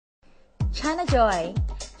ChinaJoy,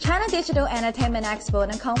 China Digital Entertainment Expo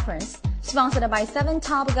and Conference, sponsored by 7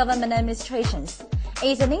 top government administrations,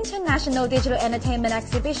 is an international digital entertainment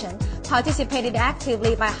exhibition participated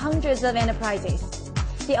actively by hundreds of enterprises.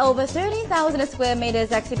 The over 30,000 square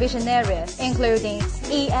meters exhibition area, including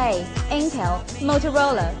EA, Intel,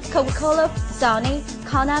 Motorola, Coca-Cola, Sony,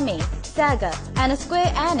 Konami, Sega, and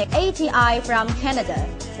Square Enix, ATI from Canada,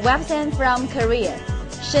 Websen from Korea,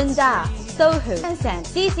 Shenda, Sohu, Tencent,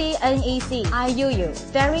 CCNEC, IUU,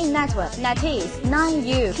 Ferry Network, NetEase,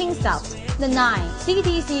 9U, Kingsoft, The Nine,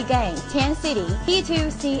 CDC Game, 10 City,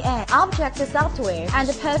 B2CN, Object Software, and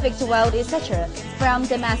Perfect World, etc. from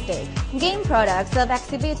domestic game products of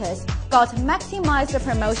exhibitors got maximized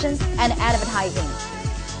promotion and advertising.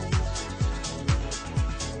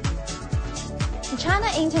 China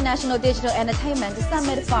International Digital Entertainment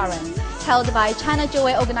Summit Forum, held by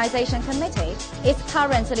ChinaJoy Organization Committee, is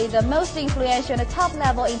currently the most influential and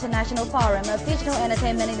top-level international forum of digital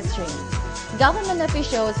entertainment industry. Government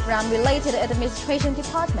officials from related administration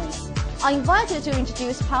departments are invited to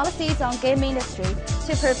introduce policies on game industry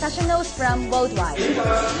to professionals from worldwide.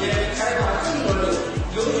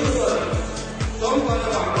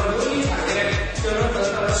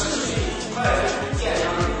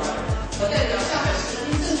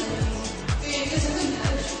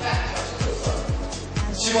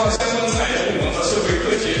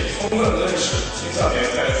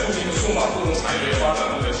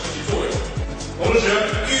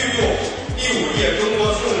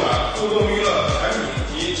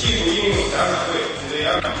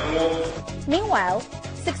 Meanwhile,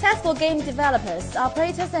 successful game developers,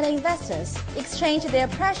 operators, and investors exchange their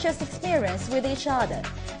precious experience with each other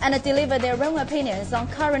and deliver their own opinions on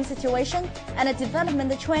current situation and the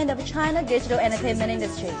development trend of China digital entertainment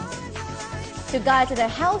industry. To guide the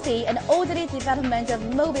healthy and orderly development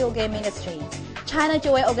of mobile game industry,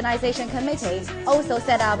 ChinaJoy Organization Committee also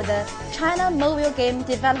set up the China Mobile Game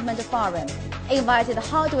Development Forum, invited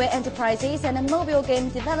hardware enterprises and mobile game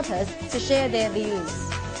developers to share their views.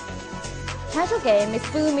 Casual game is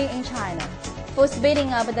booming in China. For speeding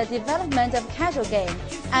up the development of casual game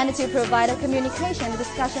and to provide a communication and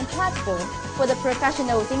discussion platform for the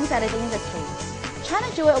professionals inside the industry,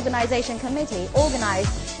 ChinaJoy Organization Committee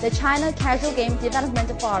organized the China Casual Game Development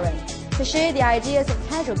Forum to share the ideas of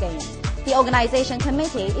casual game. The organization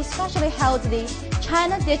committee especially held the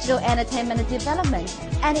China Digital Entertainment Development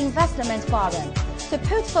and Investment Forum to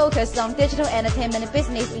put focus on digital entertainment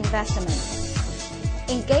business investment.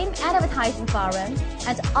 In game advertising forum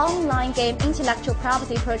and online game intellectual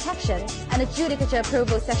property protection and judicature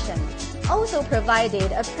approval session also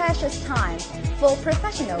provided a precious time for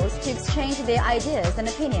professionals to exchange their ideas and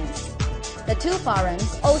opinions. The two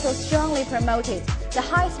forums also strongly promoted the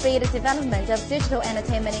high-speed development of digital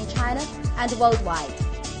entertainment in China and worldwide.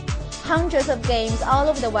 Hundreds of games all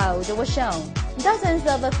over the world were shown. Dozens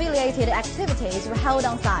of affiliated activities were held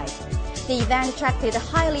on site. The event attracted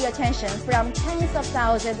highly attention from tens of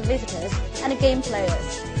thousands of visitors and game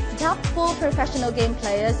players. Top 4 professional game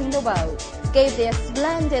players in the world gave their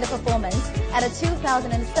splendid performance at the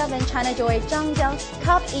 2007 ChinaJoy Zhangjiang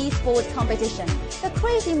Cup Esports competition. The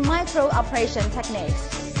crazy micro-operation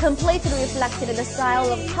techniques completely reflected the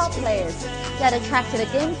style of top players that attracted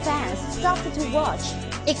game fans stopped to watch.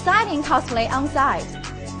 Exciting cosplay on site.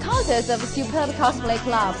 Concerts of superb cosplay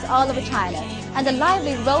clubs all over China and the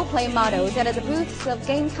lively role-play models at the booths of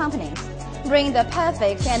game companies bring the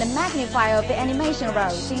perfect and magnify of the animation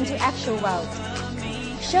roles into actual world.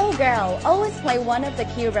 Showgirl always play one of the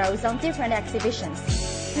key roles on different exhibitions.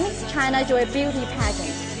 Miss ChinaJoy Beauty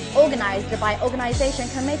Pageant, organized by organization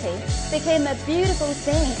committee, became a beautiful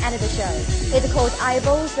thing at the show. It caught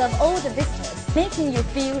eyeballs of all the visitors, making you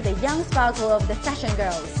feel the young sparkle of the fashion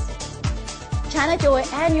girls.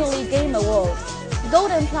 ChinaJoy Annually Game Award,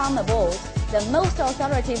 Golden Plum Award, the most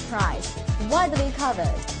authoritative prize, widely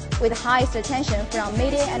covered, with highest attention from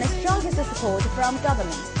media and strongest support from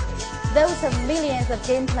government. Those of millions of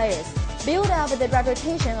game players build up the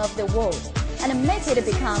reputation of the world and make it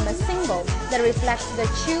become a symbol that reflects the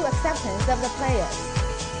true acceptance of the players.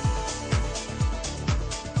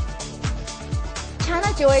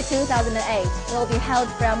 ChinaJoy 2008 will be held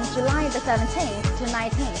from July the 17th to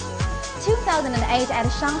 19th, 2008 at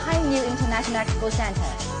Shanghai New International Expo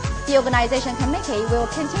Center. The organization committee will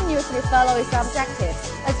continuously follow its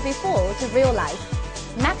objectives as before to realize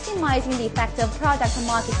maximizing the effect of product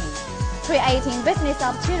marketing, creating business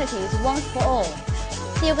opportunities once for all.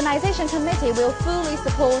 The organization committee will fully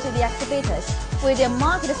support the exhibitors with their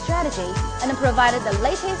market strategy and provide the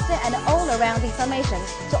latest and all-around information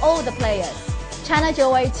to all the players.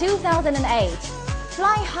 ChinaJoy 2008,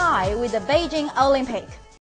 fly high with the Beijing Olympic.